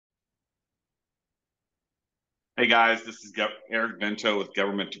Hey guys, this is Eric Vento with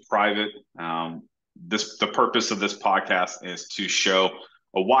Government to Private. The purpose of this podcast is to show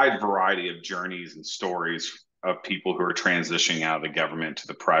a wide variety of journeys and stories of people who are transitioning out of the government to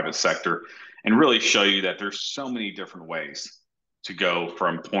the private sector, and really show you that there's so many different ways to go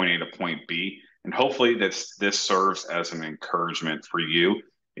from point A to point B. And hopefully this serves as an encouragement for you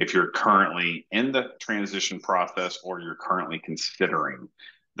if you're currently in the transition process or you're currently considering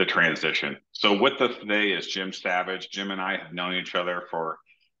the transition. So with us today is Jim Savage. Jim and I have known each other for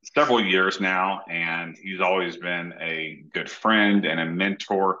several years now, and he's always been a good friend and a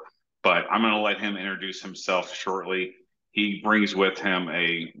mentor. But I'm going to let him introduce himself shortly. He brings with him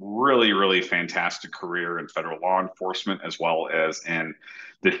a really, really fantastic career in federal law enforcement, as well as in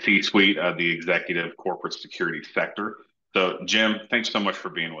the C-suite of the executive corporate security sector. So, Jim, thanks so much for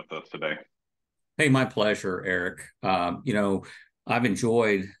being with us today. Hey, my pleasure, Eric. I've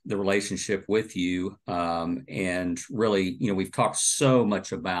enjoyed the relationship with you. And really, we've talked so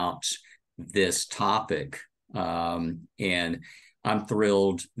much about this topic. And I'm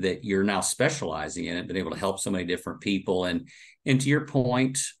thrilled that you're now specializing in it, been able to help so many different people. And to your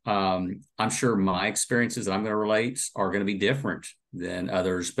point, I'm sure my experiences that I'm going to relate are going to be different than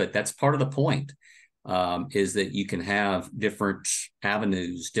others, but that's part of the point. Is that you can have different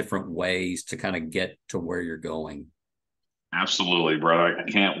avenues, different ways to kind of get to where you're going. Absolutely, brother.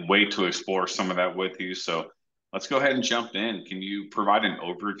 I can't wait to explore some of that with you. So let's go ahead and jump in. Can you provide an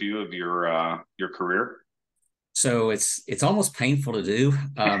overview of your career? So it's almost painful to do.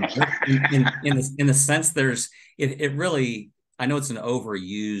 In the sense it really, I know it's an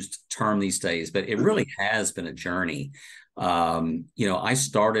overused term these days, but it really has been a journey. I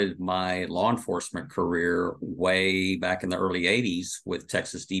started my law enforcement career way back in the early 80s with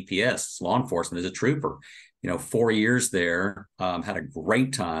Texas DPS law enforcement as a trooper. 4 years there, had a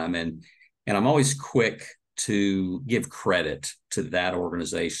great time, and I'm always quick to give credit to that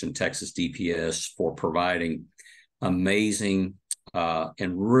organization, Texas DPS, for providing amazing and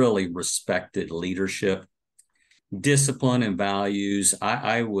really respected leadership, discipline, and values.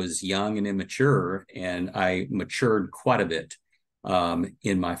 I was young and immature, and I matured quite a bit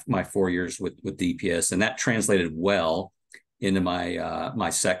in my 4 years with DPS, and that translated well into my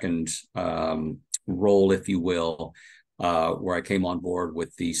second role, if you will, where I came on board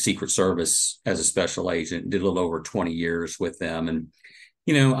with the Secret Service as a special agent, did a little over 20 years with them. And,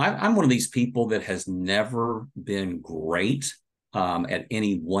 I'm one of these people that has never been great at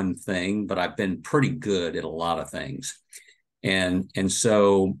any one thing, but I've been pretty good at a lot of things. And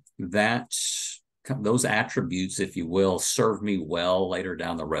so those attributes, if you will, served me well later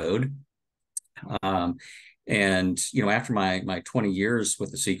down the road. After my 20 years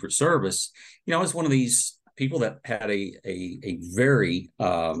with the Secret Service, I was one of these people that had a very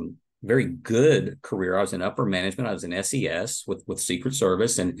very good career. I was in upper management. I was in SES with Secret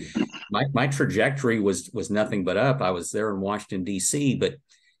Service, and my trajectory was nothing but up. I was there in Washington D.C., but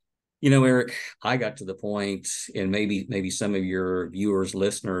Eric, I got to the point, and maybe some of your viewers,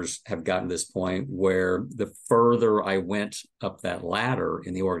 listeners have gotten to this point where the further I went up that ladder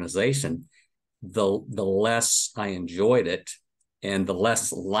in the organization, the less I enjoyed it, and the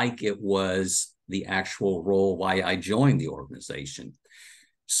less like it was the actual role why I joined the organization.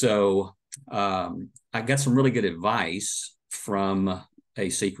 So I got some really good advice from a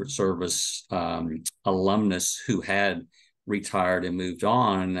Secret Service alumnus who had retired and moved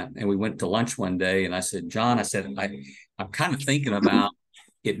on. And we went to lunch one day, and I said, John, I'm kind of thinking about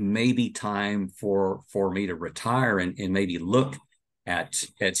it may be time for me to retire and maybe look at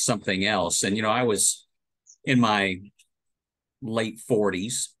something else. And, I was in my late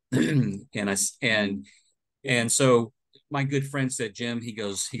 40s and so my good friend said, Jim, he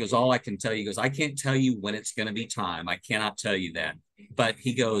goes, all I can tell you, he goes, I can't tell you when it's going to be time. I cannot tell you that. But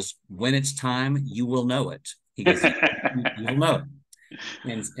he goes, when it's time, you will know it. He goes, you'll know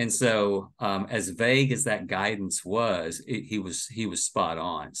it. And so as vague as that guidance was, he was spot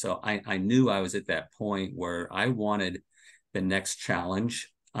on. So I knew I was at that point where I wanted the next challenge.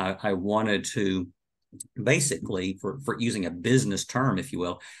 I wanted to basically, for using a business term, if you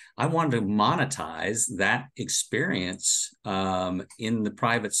will, I wanted to monetize that experience in the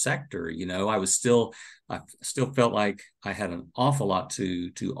private sector. I still felt like I had an awful lot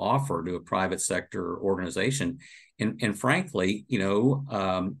to offer to a private sector organization, and frankly,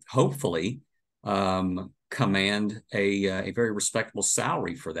 hopefully command a very respectable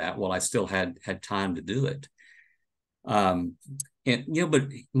salary for that while I still had time to do it. But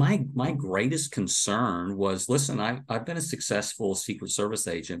my greatest concern was, listen, I've been a successful Secret Service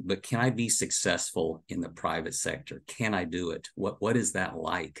agent, but can I be successful in the private sector? Can I do it? What is that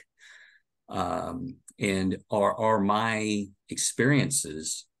like? And are my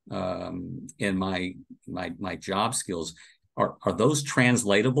experiences and my job skills, are those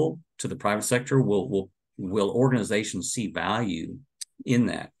translatable to the private sector? Will organizations see value in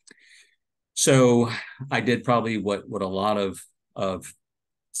that? So I did probably what a lot of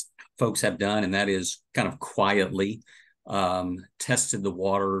folks have done, and that is kind of quietly tested the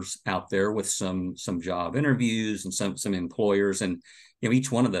waters out there with some job interviews and some employers, and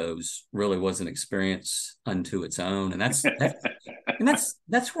each one of those really was an experience unto its own, and that's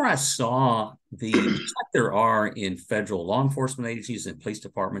where I saw just like there are in federal law enforcement agencies and police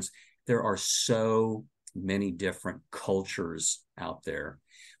departments, there are so many different cultures out there,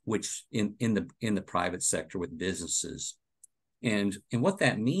 which in the private sector with businesses. And what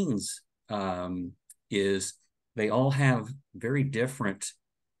that means is they all have very different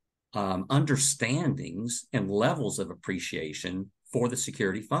understandings and levels of appreciation for the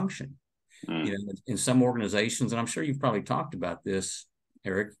security function. In some organizations, and I'm sure you've probably talked about this,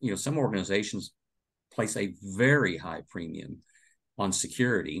 Eric, some organizations place a very high premium on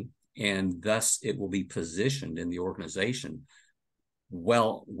security, and thus it will be positioned in the organization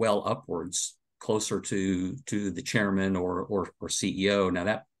well upwards, closer to the chairman or CEO. Now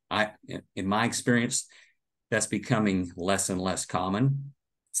that in my experience, that's becoming less and less common.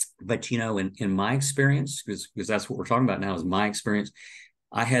 But in my experience, because that's what we're talking about now, is my experience.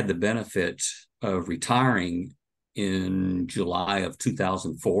 I had the benefit of retiring in July of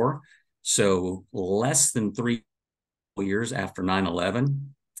 2004, so less than 3 years after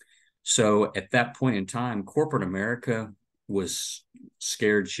 9/11. So at that point in time, corporate America was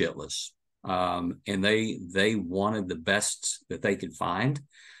scared shitless, and they wanted the best that they could find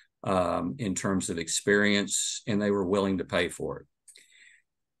in terms of experience, and they were willing to pay for it.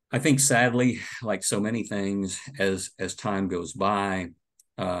 I think sadly, like so many things, as time goes by,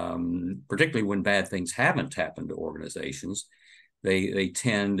 particularly when bad things haven't happened to organizations, they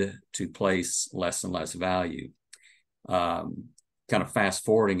tend to place less and less value. Kind of fast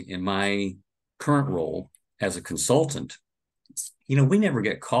forwarding in my current role as a consultant, we never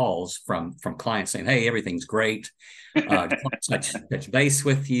get calls from clients saying, "Hey, everything's great. Touch base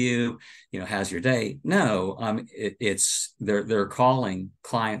with you. How's your day?" No, it's they're calling.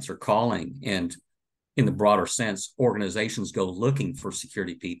 Clients are calling, and in the broader sense, organizations go looking for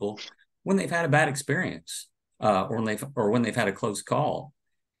security people when they've had a bad experience, or when they've had a close call.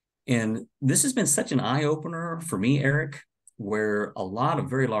 And this has been such an eye opener for me, Eric, where a lot of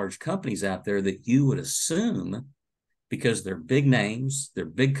very large companies out there that you would assume, because they're big names, they're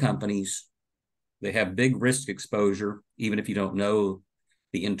big companies, they have big risk exposure, even if you don't know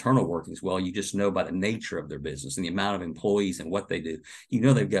the internal workings well, you just know by the nature of their business and the amount of employees and what they do.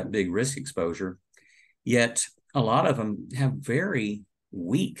 They've got big risk exposure, yet a lot of them have very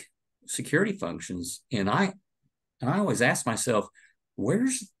weak security functions. And I always ask myself,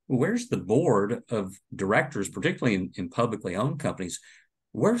 where's the board of directors, particularly in publicly owned companies?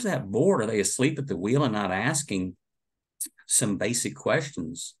 Where's that board? Are they asleep at the wheel and not asking some basic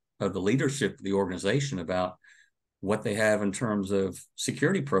questions of the leadership of the organization about what they have in terms of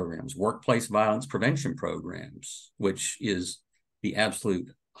security programs, workplace violence prevention programs, which is the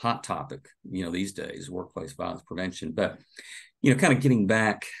absolute hot topic, these days, workplace violence prevention. But, kind of getting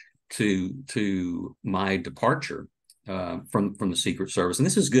back to my departure from the Secret Service, and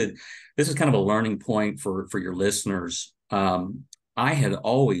this is good. This is kind of a learning point for your listeners. I had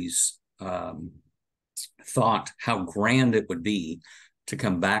always thought how grand it would be to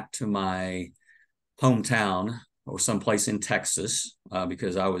come back to my hometown or someplace in Texas,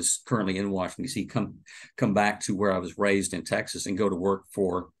 because I was currently in Washington, D.C., come back to where I was raised in Texas and go to work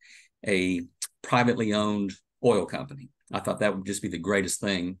for a privately owned oil company. I thought that would just be the greatest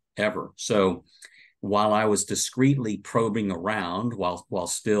thing ever. So while I was discreetly probing around while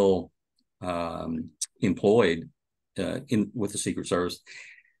still employed with the Secret Service,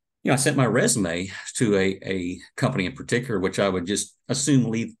 I sent my resume to a company in particular, which I would just assume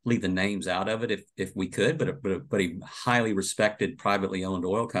leave the names out of it if we could, but a highly respected privately owned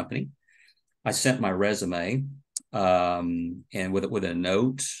oil company. I sent my resume and with a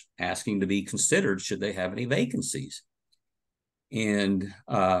note asking to be considered should they have any vacancies. And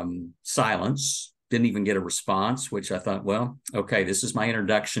silence, didn't even get a response, which I thought, well, okay, this is my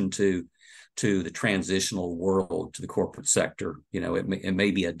introduction to the transitional world, to the corporate sector. It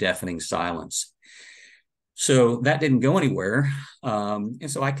may be a deafening silence. So that didn't go anywhere.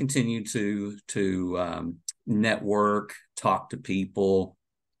 And so I continued to network, talk to people,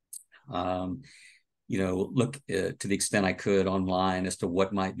 look to the extent I could online as to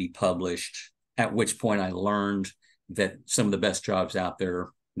what might be published, at which point I learned that some of the best jobs out there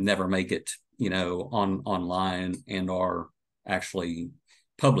never make it online and are actually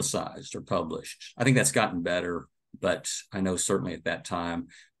publicized or published. I think that's gotten better, but I know certainly at that time,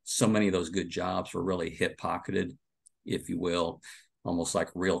 so many of those good jobs were really hip pocketed, if you will, almost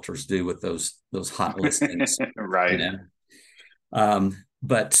like realtors do with those hot listings. Right.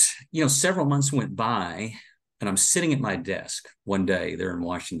 But several months went by, and I'm sitting at my desk one day there in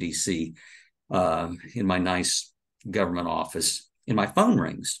Washington, D.C., in my nice government office, and my phone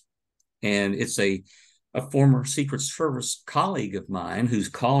rings. And it's a former Secret Service colleague of mine who's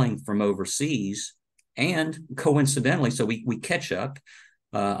calling from overseas. And coincidentally, so we catch up.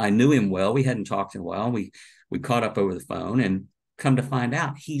 I knew him well. We hadn't talked in a while. We caught up over the phone, and come to find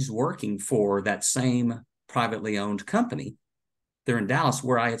out he's working for that same privately owned company there in Dallas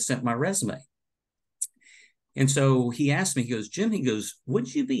where I had sent my resume. And so he asked me, he goes, Jim, he goes,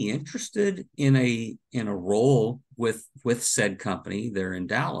 would you be interested in a role with said company there in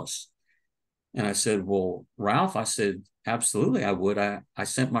Dallas? And I said, well, Ralph, I said, absolutely, I would. I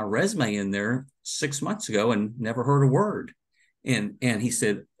sent my resume in there 6 months ago and never heard a word. And he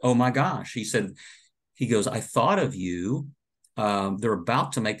said, oh my gosh. He goes, I thought of you. They're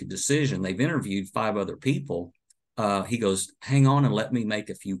about to make a decision. They've interviewed 5 other people. He goes, hang on and let me make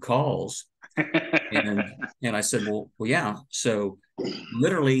a few calls. and I said, well, yeah. So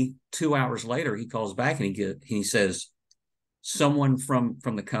literally 2 hours later, he calls back and he says, someone from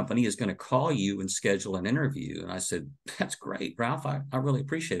the company is going to call you and schedule an interview. And I said, that's great, Ralph. I really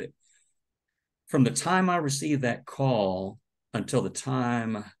appreciate it. From the time I received that call until the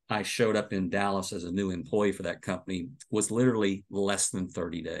time I showed up in Dallas as a new employee for that company was literally less than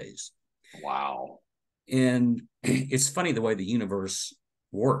 30 days. Wow. And it's funny the way the universe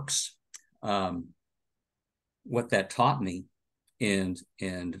works. What that taught me, and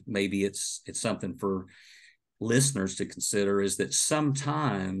maybe it's something for listeners to consider, is that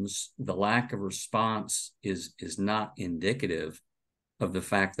sometimes the lack of response is not indicative of the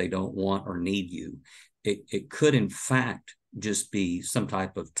fact they don't want or need you. It could in fact just be some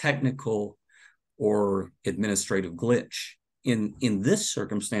type of technical or administrative glitch. In this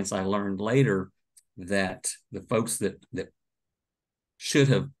circumstance, I learned later that the folks that should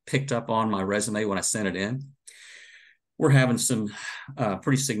have picked up on my resume when I sent it in were having some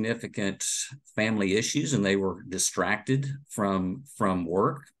pretty significant family issues, and they were distracted from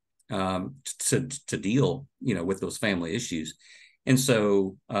work to deal, with those family issues. And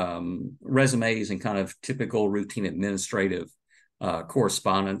so resumes and kind of typical routine administrative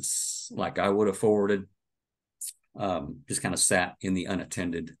correspondence, like I would have forwarded, just kind of sat in the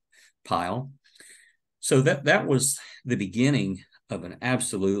unattended pile. So that was the beginning of an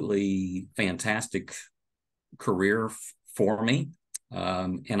absolutely fantastic career for me.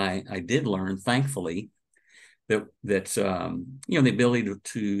 And I did learn, thankfully, that the ability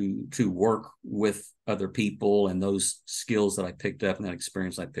to work with other people and those skills that I picked up and that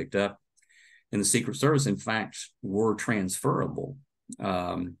experience I picked up in the Secret Service, in fact, were transferable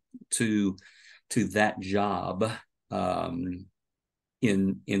to that job in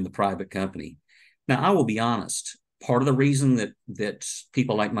the private company. Now, I will be honest. Part of the reason that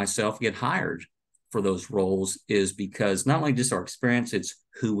people like myself get hired for those roles is because not only just our experience, it's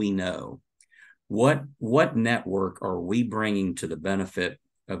who we know. What network are we bringing to the benefit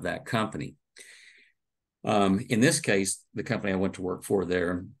of that company? In this case, the company I went to work for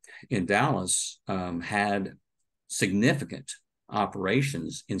there in Dallas had significant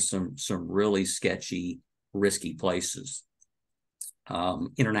operations in some really sketchy, risky places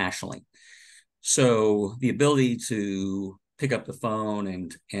internationally. So the ability to pick up the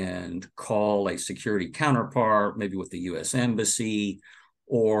phone and call a security counterpart, maybe with the U.S. Embassy,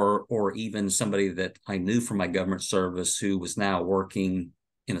 or even somebody that I knew from my government service who was now working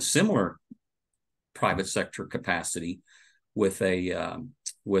in a similar private sector capacity with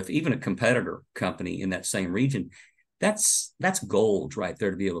even a competitor company in that same region. That's gold right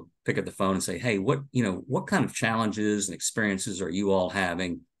there, to be able to pick up the phone and say, hey, what kind of challenges and experiences are you all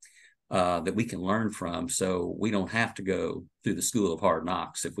having that we can learn from, so we don't have to go through the school of hard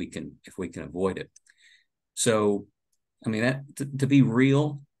knocks if we can avoid it. So, I mean, that to be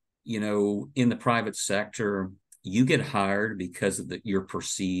real, in the private sector, you get hired because of your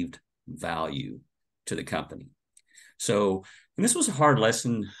perceived value to the company. So, and this was a hard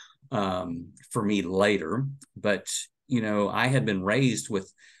lesson for me later, but I had been raised with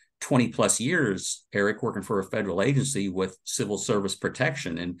 20 plus years, Eric, working for a federal agency with civil service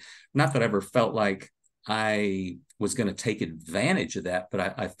protection. And not that I ever felt like I was going to take advantage of that, but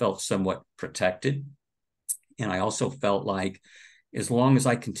I felt somewhat protected. And I also felt like as long as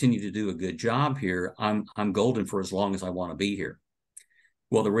I continue to do a good job here, I'm golden for as long as I want to be here.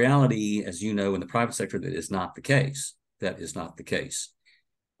 Well, the reality, as you know, in the private sector, that is not the case. That is not the case.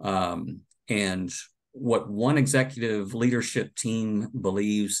 And what one executive leadership team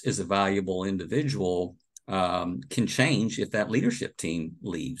believes is a valuable individual can change if that leadership team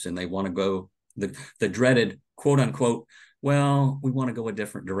leaves and they want to go the dreaded quote unquote, well, we want to go a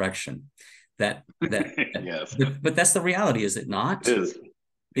different direction. Yes. But that's the reality, is it not? It is.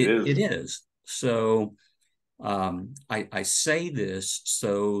 It is. So I say this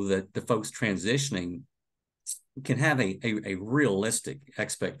so that the folks transitioning can have a realistic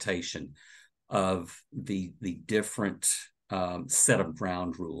expectation of the different set of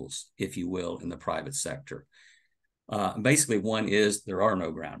ground rules, if you will, in the private sector. Basically, one is there are no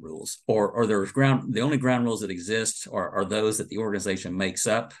ground rules, or there's the only ground rules that exist are those that the organization makes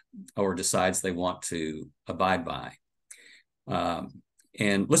up or decides they want to abide by.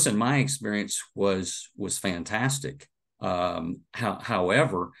 And listen, my experience was fantastic.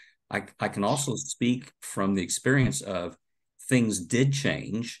 However, I can also speak from the experience of things did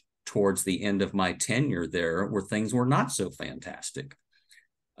change towards the end of my tenure there, where things were not so fantastic.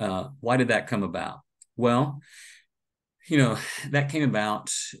 Why did that come about? Well, that came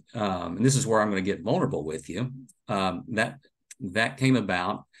about, and this is where I'm going to get vulnerable with you. That came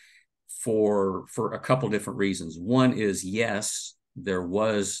about for a couple of different reasons. One is, yes, there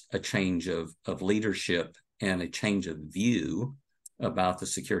was a change of leadership and a change of view about the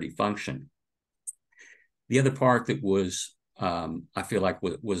security function. The other part that was, I feel like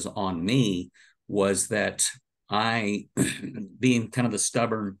was on me, was that I, being kind of the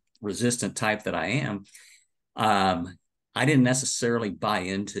stubborn, resistant type that I am, I didn't necessarily buy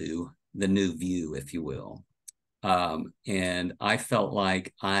into the new view, if you will. And I felt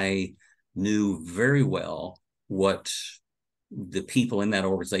like I knew very well what the people in that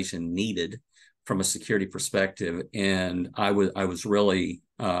organization needed from a security perspective. And I was really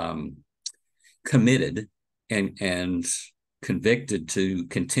committed and convicted to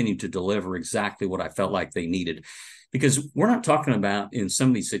continue to deliver exactly what I felt like they needed. Because we're not talking about, in some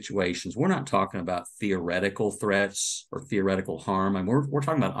of these situations, we're not talking about theoretical threats or theoretical harm. I mean, we're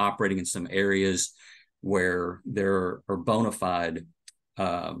talking about operating in some areas where there are bona fide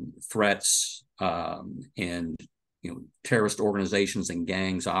threats and terrorist organizations and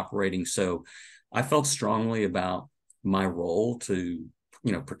gangs operating. So I felt strongly about my role to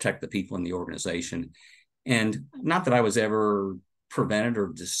protect the people in the organization. And not that I was ever prevented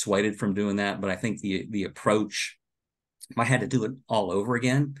or dissuaded from doing that, but I think the approach, if I had to do it all over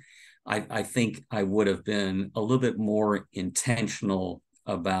again, I think I would have been a little bit more intentional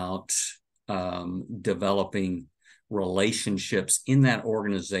about developing relationships in that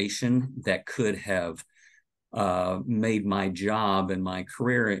organization that could have made my job and my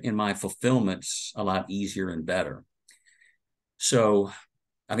career and my fulfillment a lot easier and better. So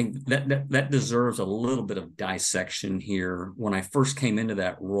I think that deserves a little bit of dissection here. When I first came into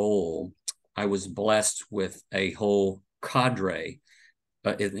that role, I was blessed with a whole cadre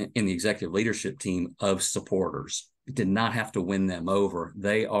in the executive leadership team of supporters. Did not have to win them over.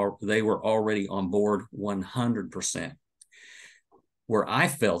 They were already on board 100%. Where I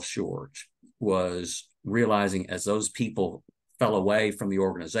fell short was realizing, as those people fell away from the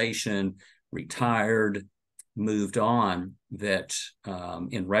organization, retired, moved on, that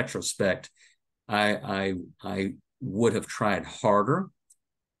in retrospect, I would have tried harder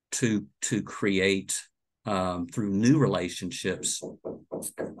to create through new relationships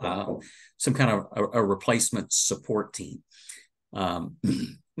some kind of a replacement support team.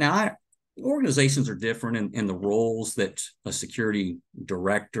 Now, organizations are different in the roles that a security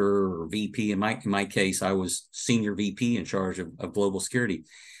director or VP, in my case, I was senior VP in charge of global security.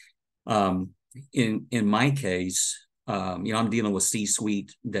 In my case, I'm dealing with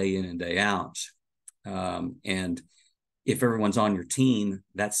C-suite day in and day out. And if everyone's on your team,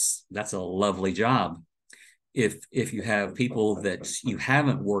 that's a lovely job. If you have people that you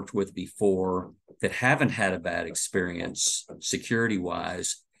haven't worked with before, that haven't had a bad experience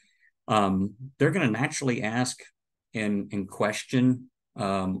security-wise, they're going to naturally ask and question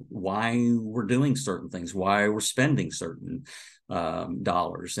why we're doing certain things, why we're spending certain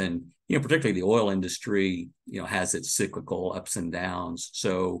dollars. And, particularly the oil industry, has its cyclical ups and downs.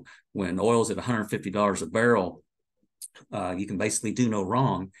 So when oil's at $150 a barrel, you can basically do no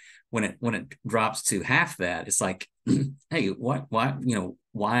wrong. When it drops to half that, it's like, hey,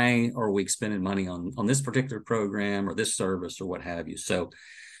 why are we spending money on this particular program or this service or what have you? So,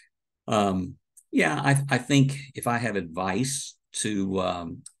 I think if I have advice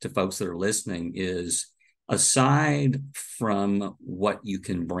to folks that are listening is aside from what you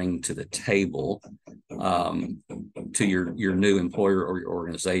can bring to the table to your new employer or your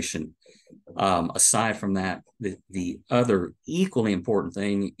organization, aside from that, the other equally important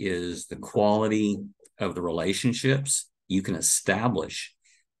thing is the quality of the relationships you can establish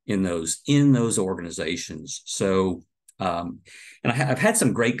in those organizations. So, and I've had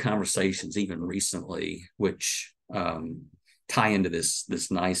some great conversations even recently, which tie into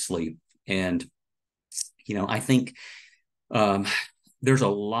this nicely. And I think there's a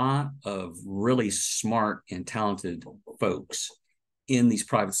lot of really smart and talented folks in these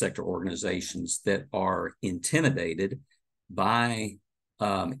private sector organizations that are intimidated by,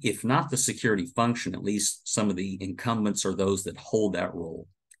 if not the security function, at least some of the incumbents or those that hold that role.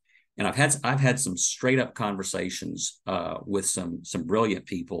 And I've had some straight up conversations with some brilliant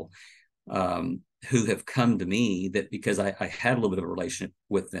people who have come to me that because I had a little bit of a relationship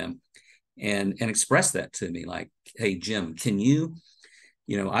with them and expressed that to me, like, hey, Jim, can you,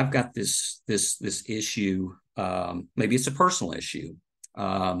 I've got this issue. Maybe it's a personal issue,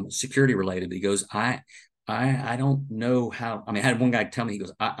 security related. He goes, I don't know how. I mean, I had one guy tell me, he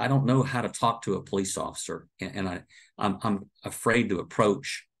goes, I don't know how to talk to a police officer, and I'm afraid to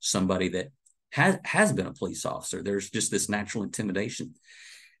approach somebody that has been a police officer. There's just this natural intimidation.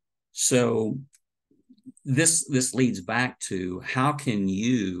 So this leads back to how can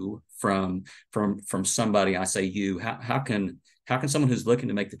you from somebody, I say you, how can someone who's looking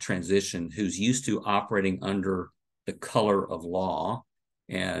to make the transition, who's used to operating under the color of law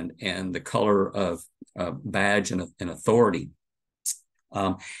and the color of badge and authority,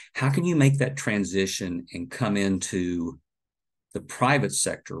 how can you make that transition and come into the private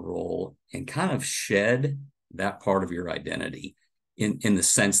sector role and kind of shed that part of your identity in the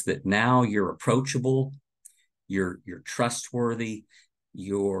sense that now you're approachable, you're trustworthy,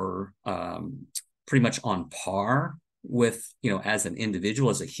 you're pretty much on par with, as an individual,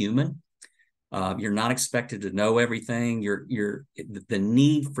 as a human. You're not expected to know everything. The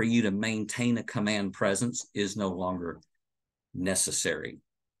need for you to maintain a command presence is no longer necessary,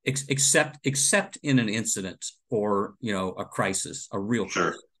 except in an incident or a crisis, a real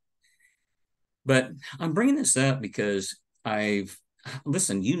crisis. But I'm bringing this up because I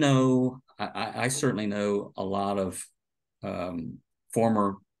certainly know a lot of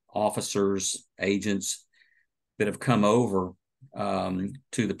former officers, agents that have come over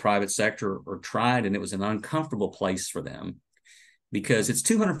to the private sector or tried, and it was an uncomfortable place for them because it's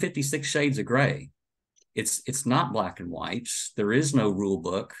 256 shades of gray. It's not black and white. There is no rule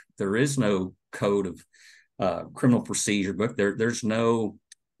book. There is no code of criminal procedure book. There's no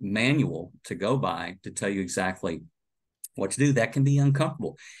manual to go by to tell you exactly what to do. That can be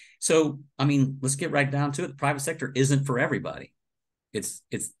uncomfortable. So, I mean, let's get right down to it. The private sector isn't for everybody.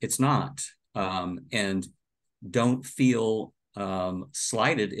 It's not. And don't feel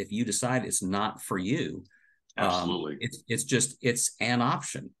slighted if you decide it's not for you. Absolutely. It's an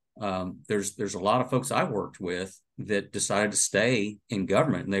option. There's a lot of folks I worked with that decided to stay in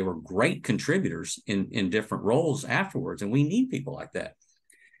government, and they were great contributors in different roles afterwards. And we need people like that.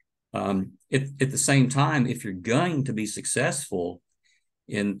 At the same time, if you're going to be successful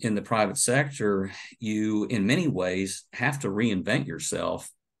in the private sector, you, in many ways, have to reinvent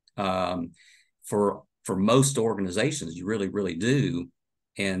yourself. For most organizations, you really, really do.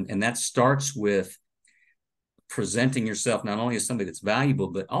 And that starts with presenting yourself not only as somebody that's valuable,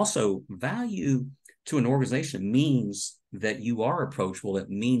 but also value to an organization means that you are approachable. It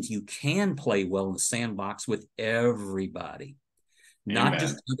means you can play well in the sandbox with everybody. Amen. Not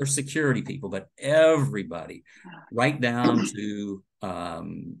just other security people, but everybody, right down to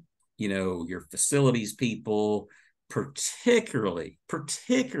your facilities people, particularly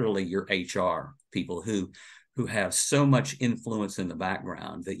your HR people who have so much influence in the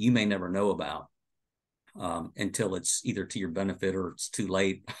background that you may never know about until it's either to your benefit or it's too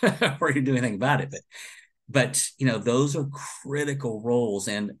late for you to do anything about it. But those are critical roles,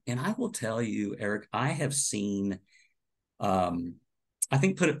 and I will tell you, Eric, I have seen. I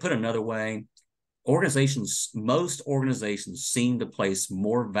think put another way, most organizations seem to place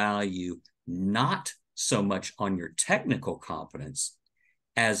more value not so much on your technical competence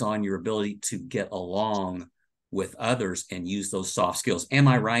as on your ability to get along with others and use those soft skills. Am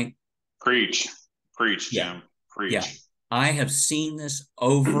I right? Preach, Jim. Yeah. Preach. Yeah. I have seen this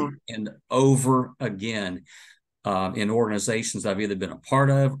over and over again in organizations I've either been a part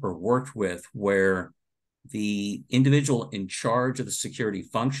of or worked with, where the individual in charge of the security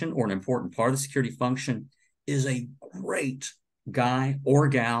function or an important part of the security function is a great guy or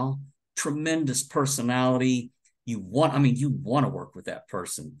gal, tremendous personality. You want to work with that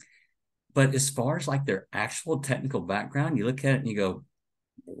person. But as far as like their actual technical background, you look at it and you go,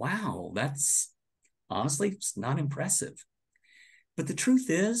 wow, that's honestly, it's not impressive. But the truth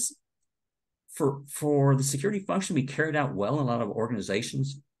is, for the security function to be carried out well in a lot of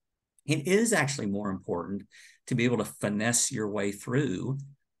organizations, it is actually more important to be able to finesse your way through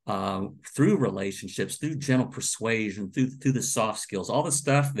relationships, through gentle persuasion, through the soft skills, all the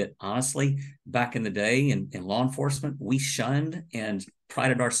stuff that honestly, back in the day in law enforcement, we shunned and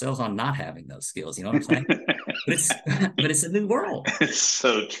prided ourselves on not having those skills. You know what I'm saying? But it's but it's a new world. It's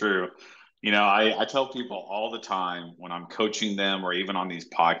so true. I tell people all the time when I'm coaching them or even on these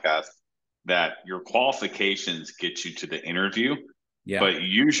podcasts that your qualifications get you to the interview, Yeah. but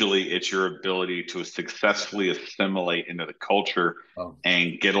usually it's your ability to successfully assimilate into the culture Oh,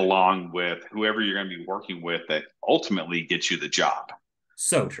 and get along with whoever you're going to be working with that ultimately gets you the job,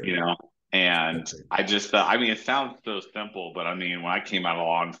 so you true. know? So And true. I just, I mean, it sounds so simple, but I mean, when I came out of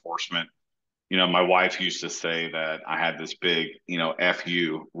law enforcement, my wife used to say that I had this big,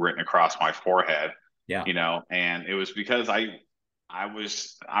 FU written across my forehead, Yeah. and it was because I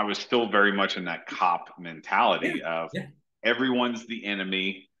was still very much in that cop Yeah. mentality of Yeah. everyone's the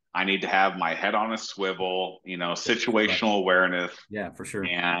enemy. I need to have my head on a swivel, Right. situational awareness. Yeah, for sure.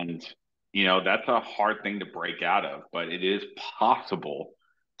 And, that's a hard thing to break out of, but it is possible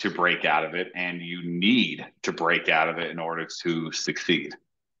to break out of it. And you need to break out of it in order to succeed.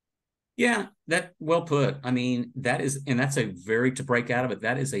 Yeah, that well put. I mean, that's a very, to break out of it,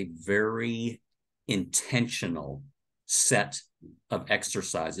 that is a very intentional set of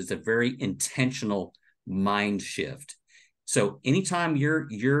exercise. It's a very intentional mind shift. So anytime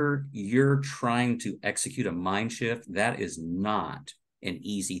you're trying to execute a mind shift, that is not an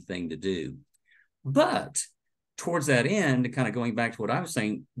easy thing to do. But towards that end, kind of going back to what I was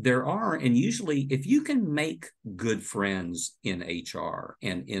saying, there are, and usually if you can make good friends in HR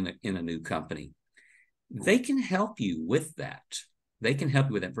and in a new company, they can help you with that. They can help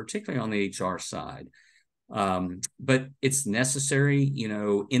you with that, particularly on the HR side. But it's necessary,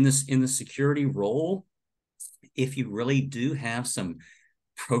 in the security role, if you really do have some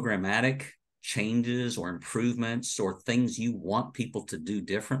programmatic changes or improvements or things you want people to do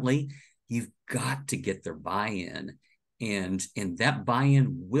differently, you've got to get their buy-in. And that buy-in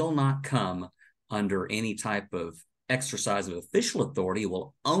will not come under any type of exercise of official authority. It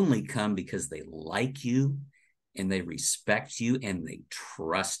will only come because they like you and they respect you and they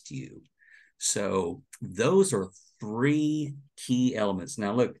trust you. So those are three key elements.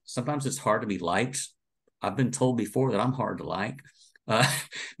 Now, look, sometimes it's hard to be liked. I've been told before that I'm hard to like. Uh,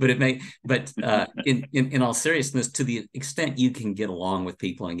 in all seriousness, to the extent you can get along with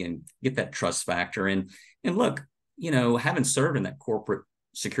people and again get that trust factor, and look, having served in that corporate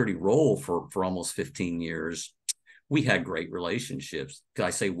security role for almost 15 years, we had great relationships.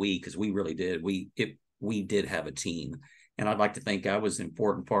 I say we because we really did. We did have a team, and I'd like to think I was an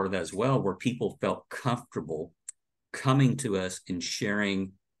important part of that as well, where people felt comfortable coming to us and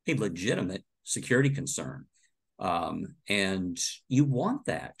sharing a legitimate security concern. And you want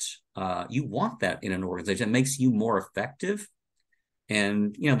that. You want that in an organization. It makes you more effective.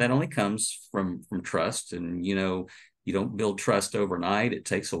 And that only comes from trust. And you don't build trust overnight. It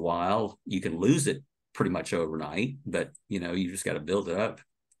takes a while. You can lose it pretty much overnight, but you just got to build it up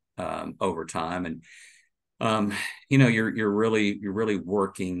over time. And you're really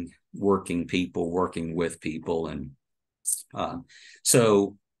working people, working with people, and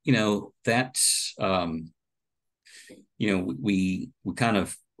so that's we kind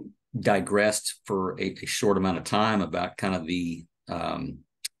of digressed for a short amount of time about kind of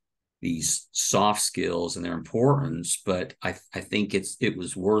these soft skills and their importance, but I think it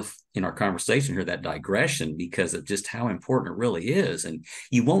was worth in our conversation here that digression because of just how important it really is. And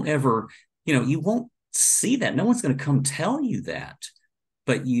you won't ever, you won't see that. No one's going to come tell you that,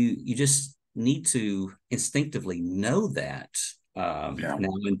 but you just need to instinctively know that Yeah. now.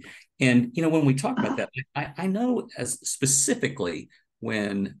 And when we talk about that, I know as specifically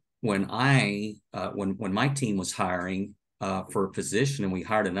when my team was hiring for a position and we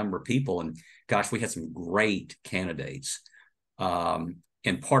hired a number of people, and gosh, we had some great candidates.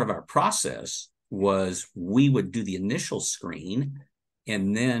 And part of our process was we would do the initial screen,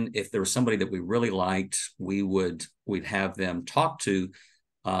 and then if there was somebody that we really liked, we'd have them talk to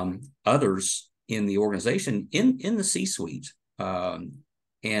others in the organization in the C-suite.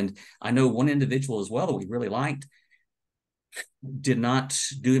 And I know one individual as well that we really liked did not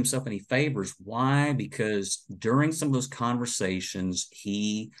do himself any favors. Why? Because during some of those conversations,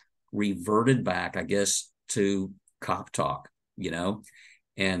 he reverted back, I guess, to cop talk,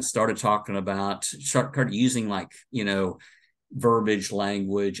 and started talking about, started using like, verbiage,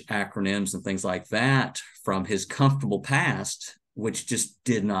 language, acronyms, and things like that from his comfortable past, which just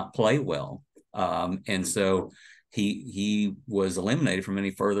did not play well. And so he was eliminated from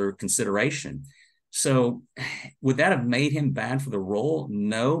any further consideration. So would that have made him bad for the role?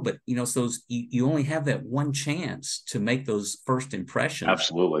 No, but so you only have that one chance to make those first impressions.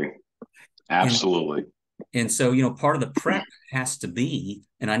 Absolutely. And, Absolutely. and so, part of the prep has to be,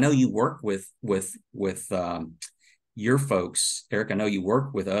 and I know you work with your folks, Eric. I know you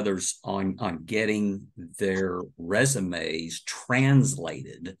work with others on getting their resumes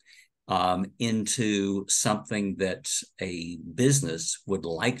translated into something that a business would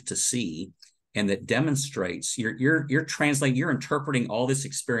like to see, and that demonstrates you're translating, you're interpreting all this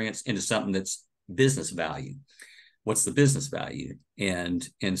experience into something that's business value. What's the business value? And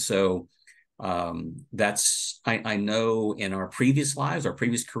so that's, I know in our previous lives, our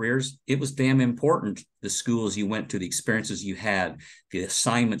previous careers, it was damn important, the schools you went to, the experiences you had, the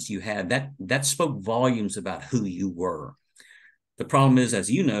assignments you had, that spoke volumes about who you were. The problem is,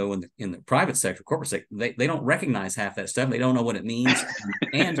 as you know, in the private sector, corporate sector, they don't recognize half that stuff. They don't know what it means.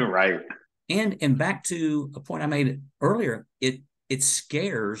 And right. And back to a point I made earlier, it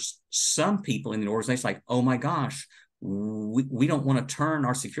scares some people in the organization, like, oh my gosh, we don't want to turn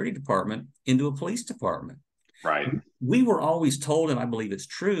our security department into a police department. Right. We were always told, and I believe it's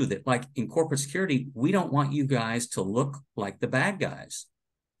true, that like in corporate security, we don't want you guys to look like the bad guys.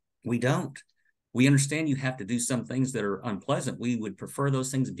 We don't. We understand you have to do some things that are unpleasant. We would prefer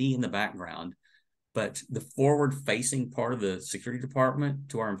those things be in the background. But the forward-facing part of the security department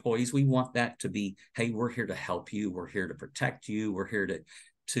to our employees, we want that to be, hey, we're here to help you. We're here to protect you. We're here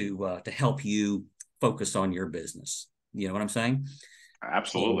to help you focus on your business. You know what I'm saying?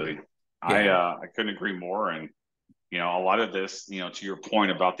 Absolutely. So, yeah. I couldn't agree more. And, a lot of this, to your point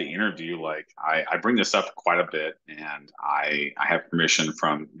about the interview, like I bring this up quite a bit, and I have permission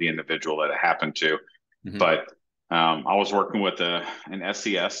from the individual that it happened to, but I was working with an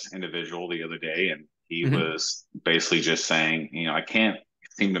SES individual the other day, and he was basically just saying, I can't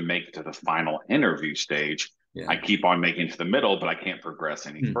seem to make it to the final interview stage. Yeah. I keep on making it to the middle, but I can't progress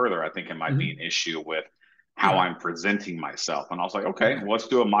any further. I think it might be an issue with how I'm presenting myself. And I was like, okay, well, let's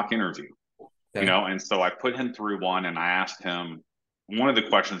do a mock interview, and so I put him through one, and I asked him, one of the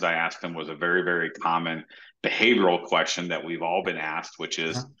questions I asked him was a very, very common behavioral question that we've all been asked, which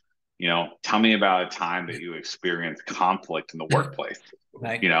is, tell me about a time that you experienced conflict in the workplace.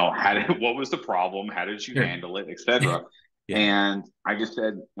 Right. What was the problem? How did you handle it, etc. Yeah. And I just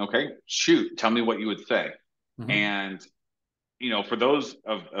said, okay, shoot, tell me what you would say. And, for those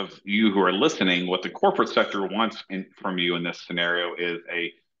of you who are listening, what the corporate sector wants from you in this scenario is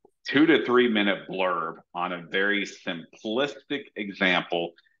a 2 to 3 minute blurb on a very simplistic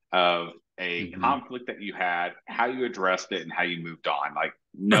example of a conflict that you had, how you addressed it, and how you moved on. Like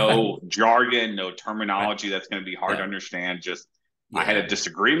no jargon, no terminology that's going to be hard to understand. Just I had a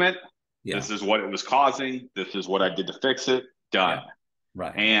disagreement. This is what it was causing. This is what I did to fix it. Done.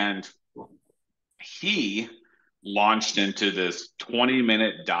 Right. And he launched into this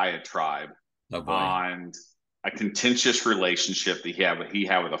 20-minute diatribe on a contentious relationship that he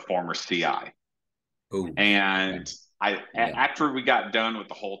had with a former CI. Ooh. And after we got done with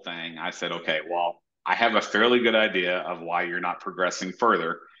the whole thing, I said, okay, well, I have a fairly good idea of why you're not progressing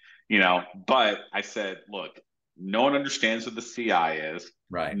further, but I said, look, no one understands what the CI is.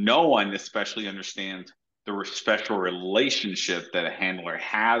 Right. No one especially understands the special relationship that a handler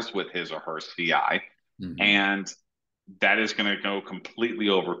has with his or her CI. And that is going to go completely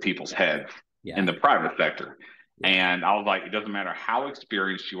over people's heads in the private sector. And I was like, it doesn't matter how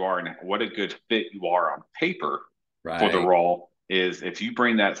experienced you are and what a good fit you are on paper for the role, is if you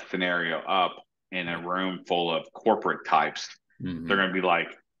bring that scenario up in a room full of corporate types, they're going to be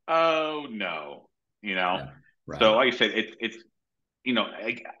like, oh no, So like I said, it's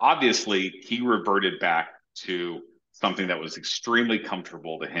obviously he reverted back to something that was extremely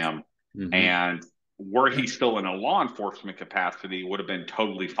comfortable to him. And were he still in a law enforcement capacity, would have been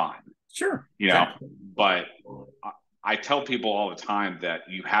totally fine. Sure. Exactly. But I tell people all the time that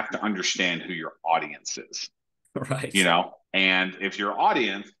you have to understand who your audience is. Right. And if your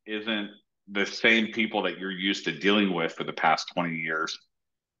audience isn't the same people that you're used to dealing with for the past 20 years,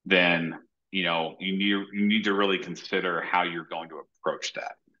 then, you need to really consider how you're going to approach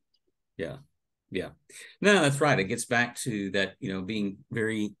that. Yeah. Yeah. No, that's right. It gets back to that, being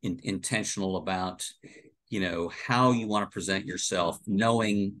very intentional about, how you want to present yourself,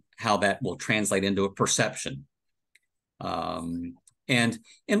 knowing how that will translate into a perception. And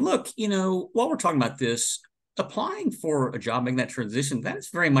look, while we're talking about this, applying for a job, making that transition, that is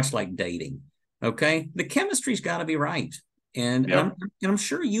very much like dating. Okay. The chemistry's got to be right. And Yep. I'm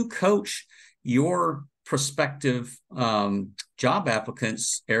sure you coach your prospective job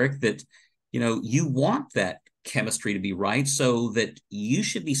applicants, Eric, that you want that chemistry to be right, so that you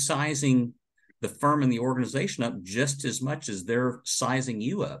should be sizing the firm and the organization up just as much as they're sizing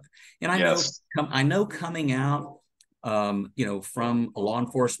you up. And Yes. I know coming out, from a law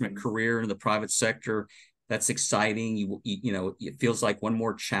enforcement career in the private sector, that's exciting. It feels like one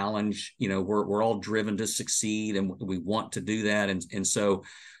more challenge. We're all driven to succeed, and we want to do that. And so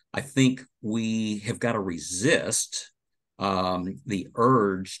I think we have got to resist the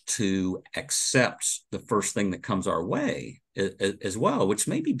urge to accept the first thing that comes our way as well, which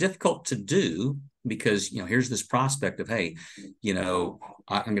may be difficult to do, because here's this prospect of, hey,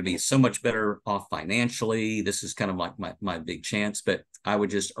 I'm going to be so much better off financially. This is kind of like my big chance. But I would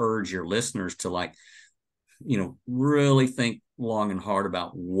just urge your listeners to really think long and hard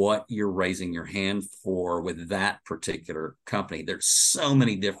about what you're raising your hand for with that particular company. There's so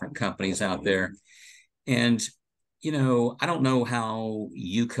many different companies out there. And, I don't know how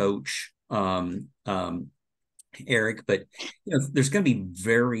you coach, Eric, but there's going to be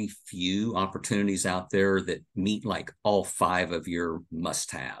very few opportunities out there that meet like all 5 of your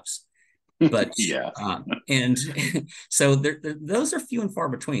must-haves. But Yeah. and so those are few and far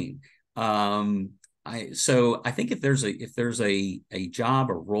between. So I think if there's a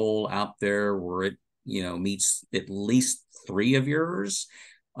job, a role out there where it meets at least 3 of yours,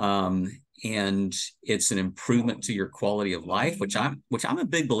 and it's an improvement to your quality of life, which I'm a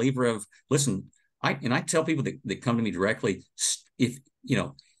big believer of. Listen, I tell people that come to me directly, if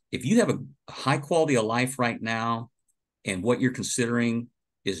you have a high quality of life right now, and what you're considering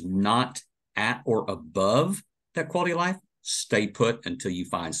is not at or above that quality of life, stay put until you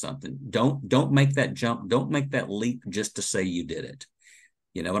find something. Don't make that jump. Don't make that leap just to say you did it.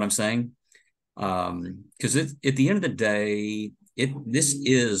 You know what I'm saying? Because at the end of the day, this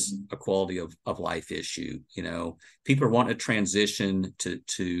is a quality of life issue. People are wanting to transition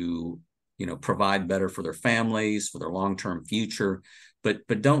to provide better for their families, for their long-term future, but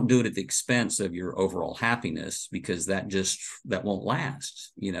don't do it at the expense of your overall happiness, because that won't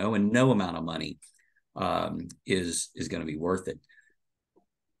last, and no amount of money is going to be worth it.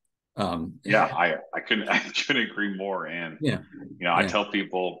 Yeah, I couldn't agree more. And Yeah. I tell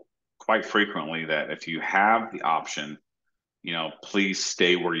people quite frequently that if you have the option, please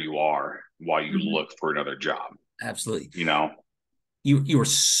stay where you are while you look for another job. Absolutely. You are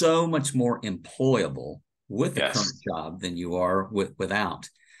so much more employable with the current Yes. job than you are without.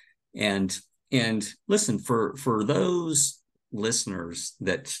 And listen, for those listeners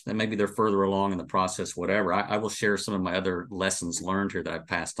that maybe they're further along in the process, whatever, I will share some of my other lessons learned here that I've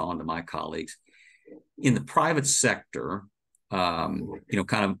passed on to my colleagues. In the private sector, kind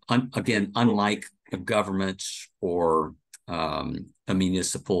of again, unlike a government or a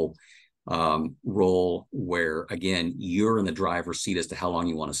municipal role where, again, you're in the driver's seat as to how long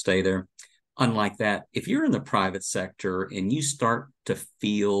you want to stay there. Unlike that, if you're in the private sector and you start to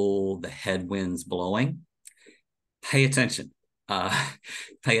feel the headwinds blowing, pay attention.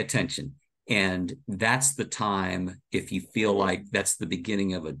 Pay attention. And that's the time, if you feel like that's the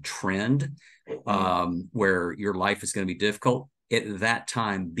beginning of a trend where your life is going to be difficult, at that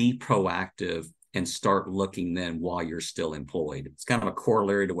time, be proactive and start looking then while you're still employed. It's kind of a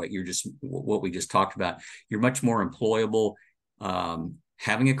corollary to what we just talked about. You're much more employable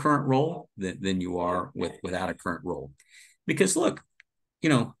having a current role than you are without a current role. Because look,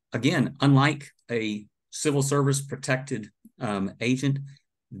 again, unlike a civil service protected agent,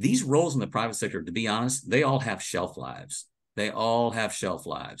 these roles in the private sector, to be honest, they all have shelf lives. They all have shelf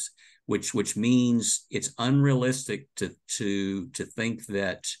lives, which means it's unrealistic to think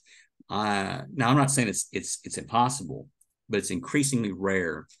that. Now, I'm not saying it's impossible, but it's increasingly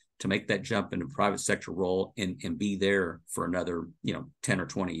rare to make that jump into a private sector role and be there for another 10 or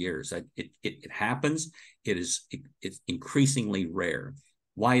 20 years. It happens. It's increasingly rare.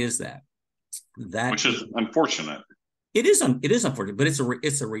 Why is that? Which is unfortunate. It is unfortunate, but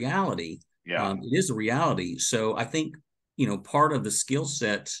it's a reality. Yeah. It is a reality. So I think part of the skill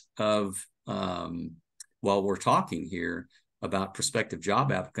set of while we're talking here about prospective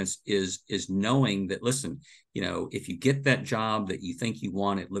job applicants is knowing that, listen, if you get that job that you think you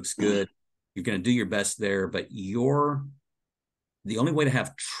want, it looks good, you're going to do your best there, but the only way to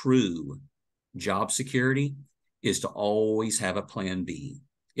have true job security is to always have a plan B.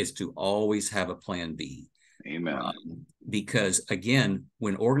 Is to always have a plan B. Amen. Because again,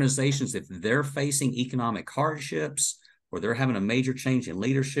 when organizations, if they're facing economic hardships or they're having a major change in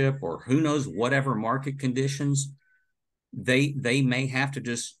leadership or who knows whatever market conditions, they may have to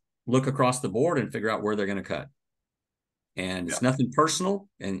just look across the board and figure out where they're going to cut. And Yeah. it's nothing personal.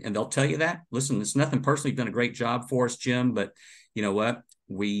 And they'll tell you that. Listen, it's nothing personal. You've done a great job for us, Jim. But you know what?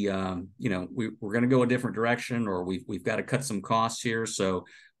 We're going to go a different direction, or we've got to cut some costs here. So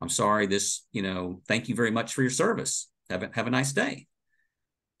I'm sorry. Thank you very much for your service. Have a nice day.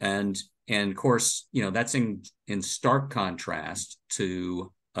 And of course, that's in stark contrast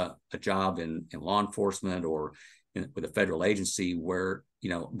to a job in law enforcement or with a federal agency where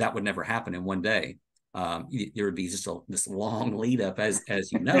that would never happen in one day. There would be just this long lead up, as there'd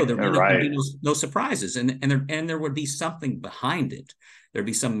be, Right. there'd be no surprises, and there would be something behind it. There'd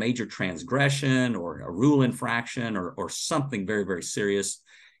be some major transgression or a rule infraction or something very, very serious.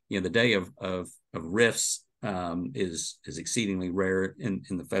 The day of RIFs is exceedingly rare in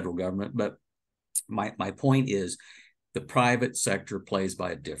the federal government. But my point is, the private sector plays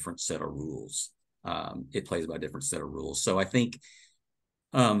by a different set of rules. It plays by a different set of rules. So I think,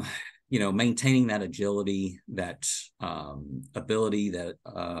 maintaining that agility, that ability, that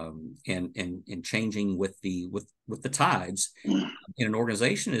and changing with the tides in an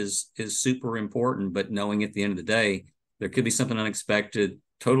organization is super important. But knowing at the end of the day, there could be something unexpected,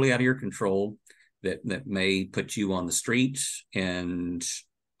 totally out of your control, that may put you on the street. And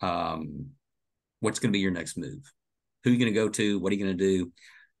what's going to be your next move? Who are you going to go to? What are you going to do?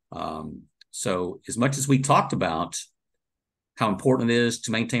 So as much as we talked about how important it is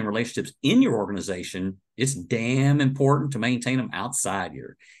to maintain relationships in your organization, it's damn important to maintain them outside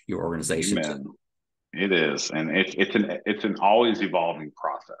your organization. Amen. It is. And it's an always evolving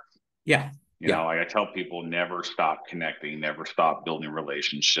process. Yeah. Like I tell people, never stop connecting, never stop building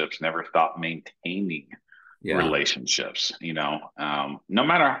relationships, never stop maintaining relationships, no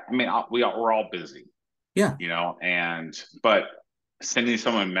matter, we're all busy, but sending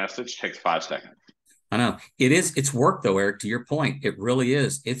someone a message takes 5 seconds. I know it's work though, Eric, to your point. It really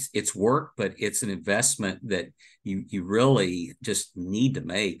is. It's work, but it's an investment that you really just need to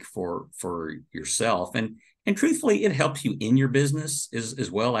make for yourself. And truthfully, it helps you in your business as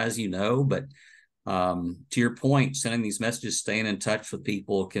well, as but to your point, sending these messages, staying in touch with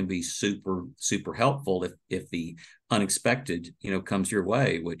people can be super, super helpful if the unexpected, comes your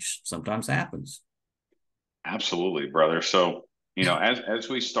way, which sometimes happens. Absolutely, brother. So, as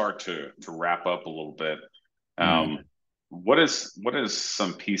we start to wrap up a little bit, what is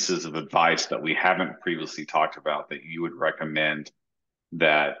some pieces of advice that we haven't previously talked about that you would recommend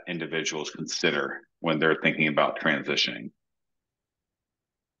that individuals consider when they're thinking about transitioning?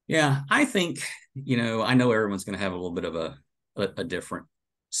 Yeah, I think, I know everyone's going to have a little bit of a different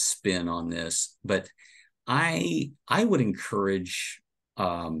spin on this, but I would encourage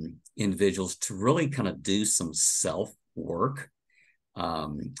individuals to really kind of do some self work,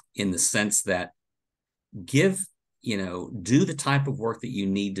 in the sense that do the type of work that you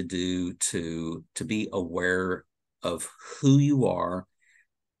need to do to be aware of who you are,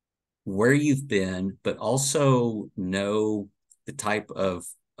 where you've been, but also know the type of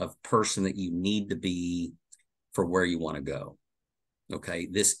person that you need to be for where you want to go. Okay,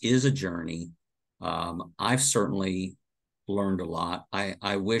 this is a journey. I've certainly learned a lot.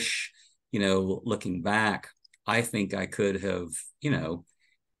 I wish, looking back, I think I could have,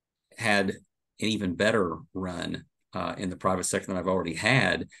 had an even better run in the private sector than I've already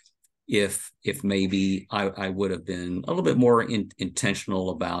had, if maybe I would have been a little bit more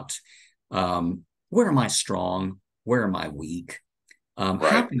intentional about where am I strong, where am I weak,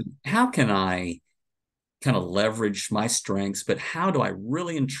 Right. how can I kind of leverage my strengths, but how do I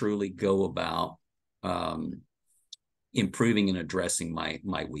really and truly go about improving and addressing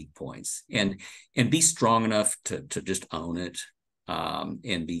my weak points, and be strong enough to just own it,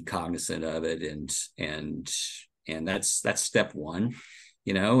 and be cognizant of it, and that's step one,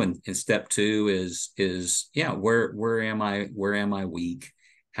 and step two is where am I weak,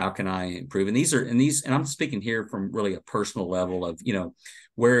 how can I improve? And I'm speaking here from really a personal level of,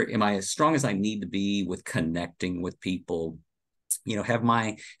 where am I as strong as I need to be with connecting with people? Have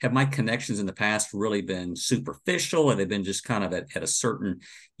my connections in the past really been superficial, and they've been just kind of at a certain,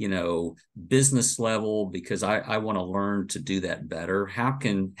 business level? Because I want to learn to do that better. How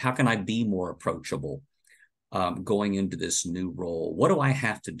can I be more approachable, going into this new role? What do I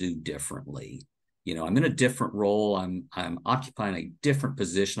have to do differently? I'm in a different role. I'm occupying a different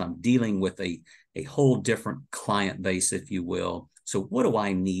position. I'm dealing with a whole different client base, if you will. So what do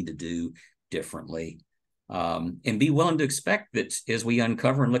I need to do differently? And be willing to expect that as we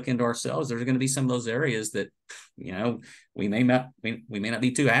uncover and look into ourselves, there's going to be some of those areas that, we may not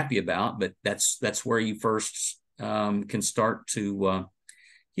be too happy about, but that's where you first can start to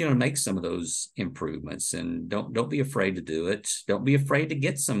make some of those improvements. And don't be afraid to do it. Don't be afraid to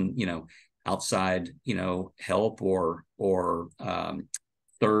get some outside, help or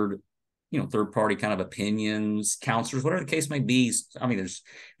third third party kind of opinions, counselors, whatever the case may be. I mean, this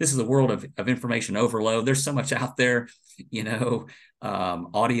is a world of information overload. There's so much out there,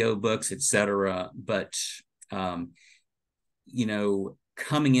 audio books, etc. But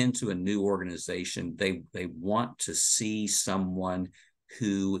coming into a new organization, they want to see someone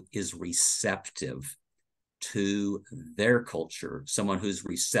who is receptive to their culture, someone who's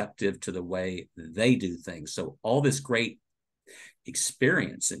receptive to the way they do things. So all this great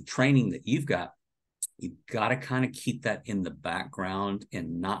experience and training that you've got to kind of keep that in the background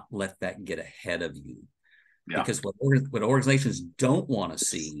and not let that get ahead of you. Yeah. Because what organizations don't want to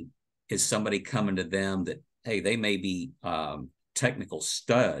see is somebody coming to them that, hey, they may be technical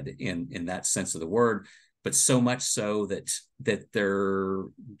stud in that sense of the word, but so much so that they're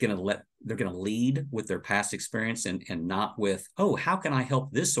going to lead with their past experience and not with, oh, how can I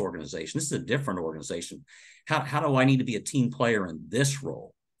help this organization? This is a different organization. How do I need to be a team player in this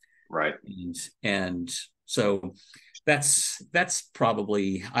role? Right. And so that's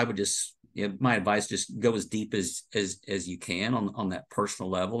probably, I would just, my advice, just go as deep as you can on that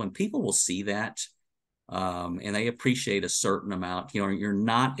personal level, and people will see that. And they appreciate a certain amount. You're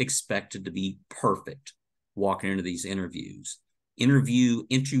not expected to be perfect walking into these interviews. Interviewers,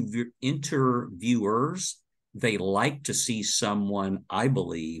 they like to see someone, I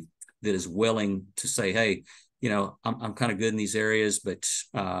believe, that is willing to say, hey, I'm kind of good in these areas, but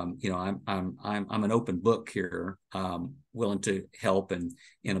I'm an open book here, willing to help and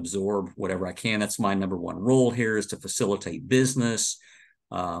absorb whatever I can. That's my number one role here, is to facilitate business.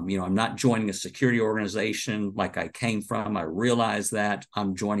 I'm not joining a security organization like I came from. I realize that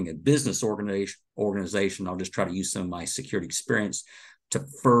I'm joining a business organization. I'll just try to use some of my security experience to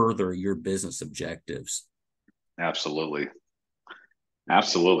further your business objectives. Absolutely.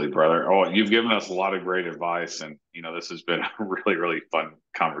 Absolutely, brother. Oh, you've given us a lot of great advice, and this has been a really, really fun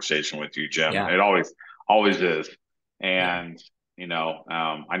conversation with you, Jim. Yeah. It always is. And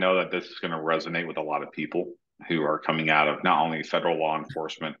I know that this is going to resonate with a lot of people who are coming out of not only federal law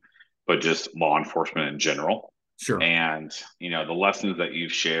enforcement, but just law enforcement in general. Sure. And, the lessons that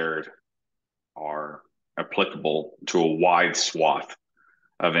you've shared are applicable to a wide swath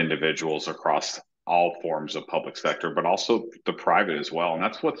of individuals across all forms of public sector, but also the private as well. And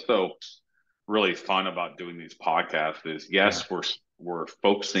that's what's so really fun about doing these podcasts is, yes, yeah, we're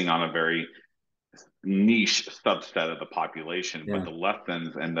focusing on a very niche subset of the population, yeah, but the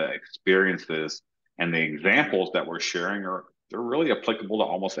lessons and the experiences and the examples that we're sharing they're really applicable to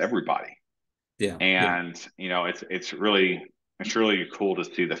almost everybody. Yeah. And, it's really cool to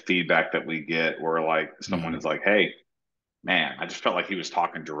see the feedback that we get where like someone is like, hey, man, I just felt like he was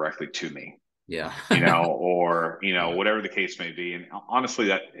talking directly to me. Yeah. Or, whatever the case may be. And honestly,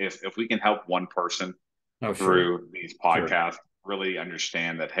 that if we can help one person through these podcasts really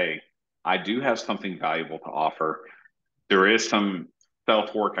understand that, hey, I do have something valuable to offer. There is some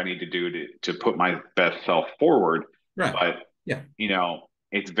self-work I need to do to put my best self forward. Right. But, yeah,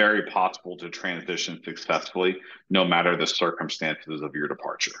 it's very possible to transition successfully, no matter the circumstances of your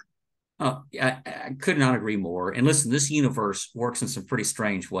departure. Oh, I could not agree more. And listen, this universe works in some pretty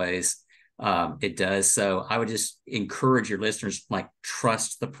strange ways. It does. So I would just encourage your listeners,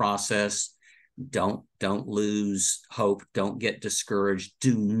 trust the process. Don't lose hope. Don't get discouraged.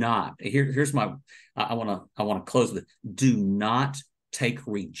 Do not. Here's my. I want to close with. Do not take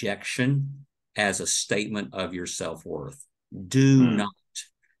rejection as a statement of your self-worth. Do not.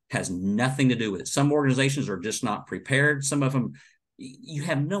 Has nothing to do with it. Some organizations are just not prepared. Some of them, you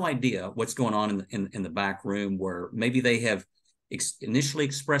have no idea what's going on in the back room, where maybe they have initially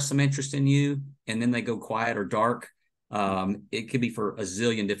express some interest in you and then they go quiet or dark. It could be for a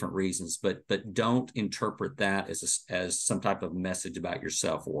zillion different reasons, but don't interpret that as some type of message about your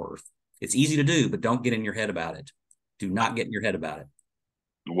self-worth. It's easy to do, but don't get in your head about it. Do not get in your head about it.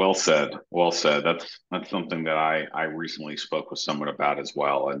 Well said. Well said. That's something that I recently spoke with someone about as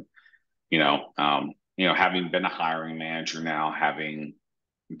well. And, having been a hiring manager now, having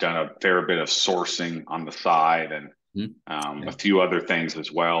done a fair bit of sourcing on the side and a few other things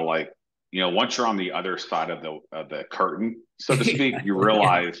as well. Like, once you're on the other side of the curtain, so to speak, you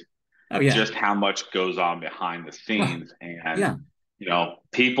realize just how much goes on behind the scenes. And,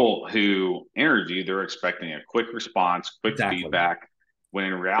 people who interview, they're expecting a quick response, quick feedback, when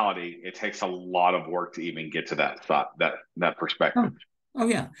in reality, it takes a lot of work to even get to that perspective. Oh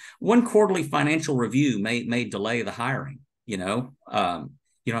yeah. One quarterly financial review may delay the hiring, what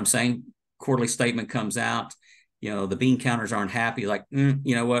I'm saying? Quarterly statement comes out. the bean counters aren't happy, like,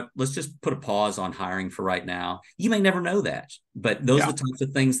 you know what, let's just put a pause on hiring for right now. You may never know that, but those are the types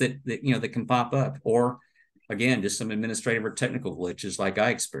of things that can pop up. Or again, just some administrative or technical glitches like I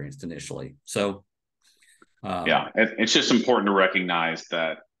experienced initially. So it's just important to recognize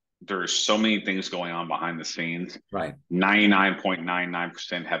that there's so many things going on behind the scenes. Right.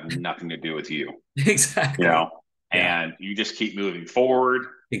 99.99% have nothing to do with you. Exactly. And you just keep moving forward.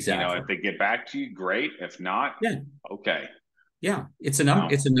 Exactly. If they get back to you, great. If not, okay. Yeah, it's a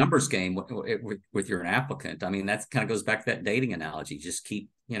numbers game with you're an applicant. I mean, that kind of goes back to that dating analogy. Just keep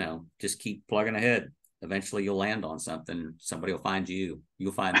plugging ahead. Eventually, you'll land on something. Somebody will find you.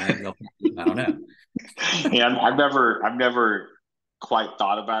 You'll find them. I don't know. Yeah, I've never quite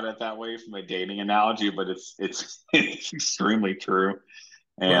thought about it that way from a dating analogy, but it's extremely true.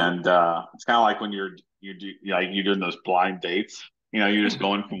 And it's kind of like when you're doing those blind dates. You're just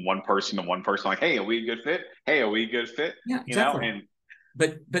going from one person to one person, like, hey, are we a good fit? Hey, are we a good fit? Yeah, exactly. And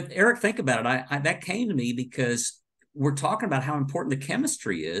but Eric, think about it. I that came to me because we're talking about how important the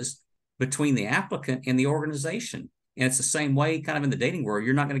chemistry is between the applicant and the organization. And it's the same way kind of in the dating world.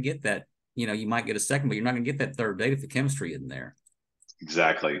 You're not going to get that, you might get a second, but you're not going to get that third date if the chemistry isn't there.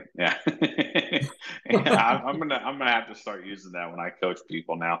 Exactly. Yeah. I'm gonna have to start using that when I coach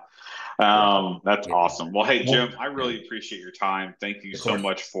people now. That's awesome. Well, hey Jim, I really appreciate your time. Thank you so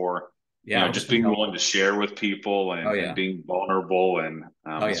much for just being willing to share with people and being vulnerable. And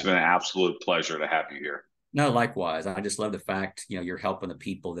it's been an absolute pleasure to have you here. No, likewise. I just love the fact you're helping the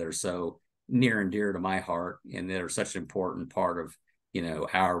people that are so near and dear to my heart, and that are such an important part of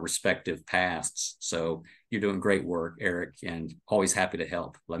our respective pasts. So you're doing great work, Eric, and always happy to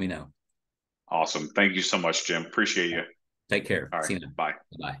help. Let me know. Awesome. Thank you so much, Jim. Appreciate you. Take care. All right. See you then. Bye.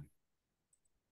 Bye.